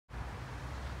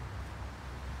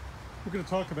We're going to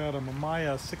talk about a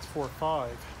Mamiya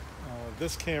 645.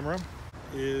 This camera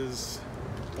is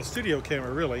a studio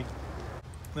camera, really.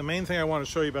 The main thing I want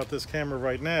to show you about this camera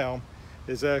right now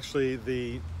is actually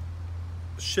the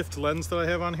shift lens that I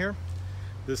have on here.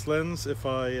 This lens, if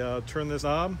I turn this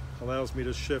knob, allows me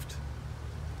to shift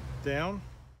down.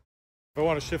 If I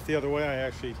want to shift the other way, I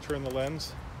actually turn the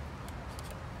lens.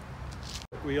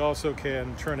 We also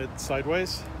can turn it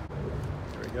sideways.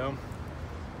 There we go.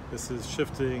 This is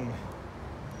shifting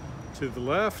to the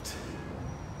left,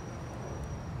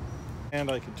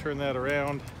 and I can turn that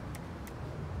around,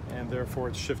 and therefore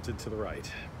it's shifted to the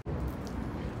right.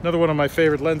 Another one of my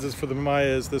favorite lenses for the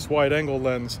Mamiya is this wide angle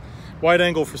lens. Wide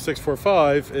angle for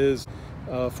 645 is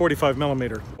 45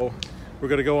 millimeter. So we're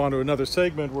going to go on to another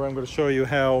segment where I'm going to show you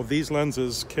how these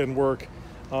lenses can work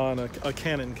on a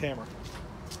Canon camera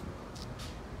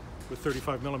with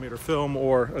 35 millimeter film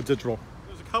or a digital.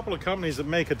 There's a couple of companies that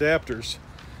make adapters.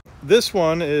 This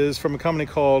one is from a company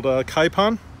called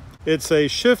KIPON. It's a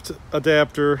shift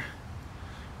adapter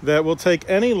that will take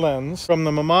any lens from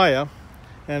the Mamiya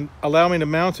and allow me to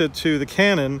mount it to the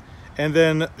Canon and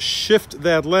then shift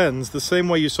that lens the same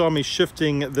way you saw me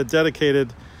shifting the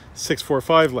dedicated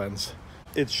 645 lens.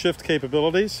 Its shift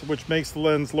capabilities, which makes the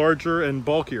lens larger and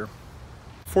bulkier.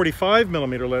 45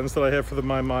 millimeter lens that I have for the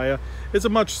Mamiya is a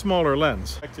much smaller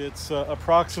lens. In fact, it's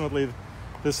approximately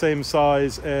the same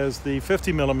size as the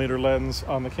 50 millimeter lens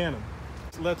on the Canon.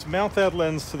 Let's mount that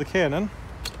lens to the Canon.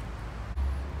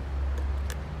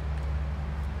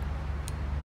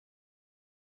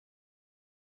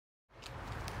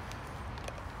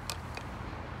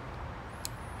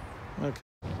 Okay.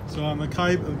 So on the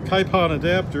KIPON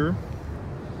adapter,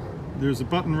 there's a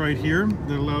button right here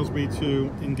that allows me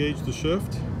to engage the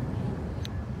shift.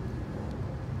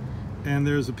 And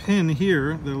there's a pin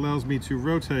here that allows me to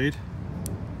rotate,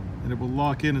 and it will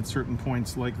lock in at certain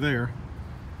points like there.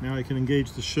 Now I can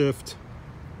engage the shift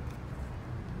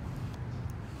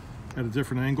at a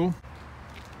different angle.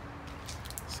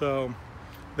 So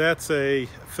that's a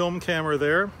film camera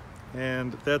there,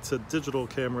 and that's a digital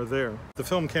camera there. The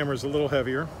film camera is a little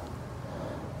heavier.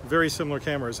 Very similar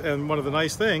cameras, and one of the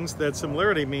nice things, that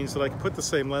similarity means that I can put the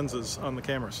same lenses on the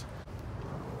cameras.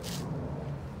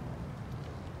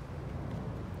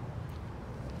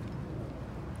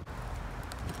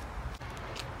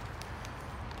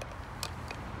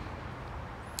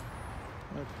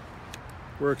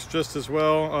 Works just as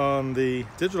well on the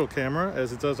digital camera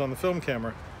as it does on the film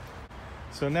camera.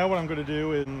 So now what I'm going to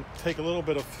do is take a little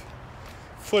bit of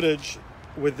footage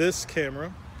with this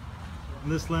camera. In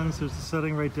this lens, there's a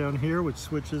setting right down here which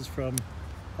switches from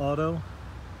auto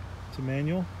to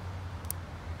manual.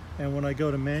 And when I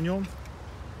go to manual,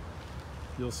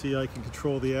 you'll see I can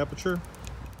control the aperture.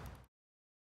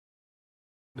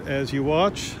 As you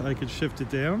watch, I can shift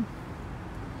it down,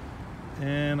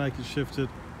 and I can shift it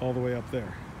all the way up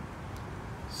there.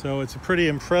 So it's a pretty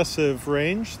impressive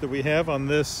range that we have on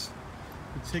this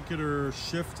particular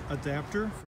shift adapter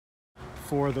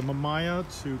for the Mamiya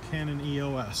to Canon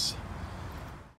EOS.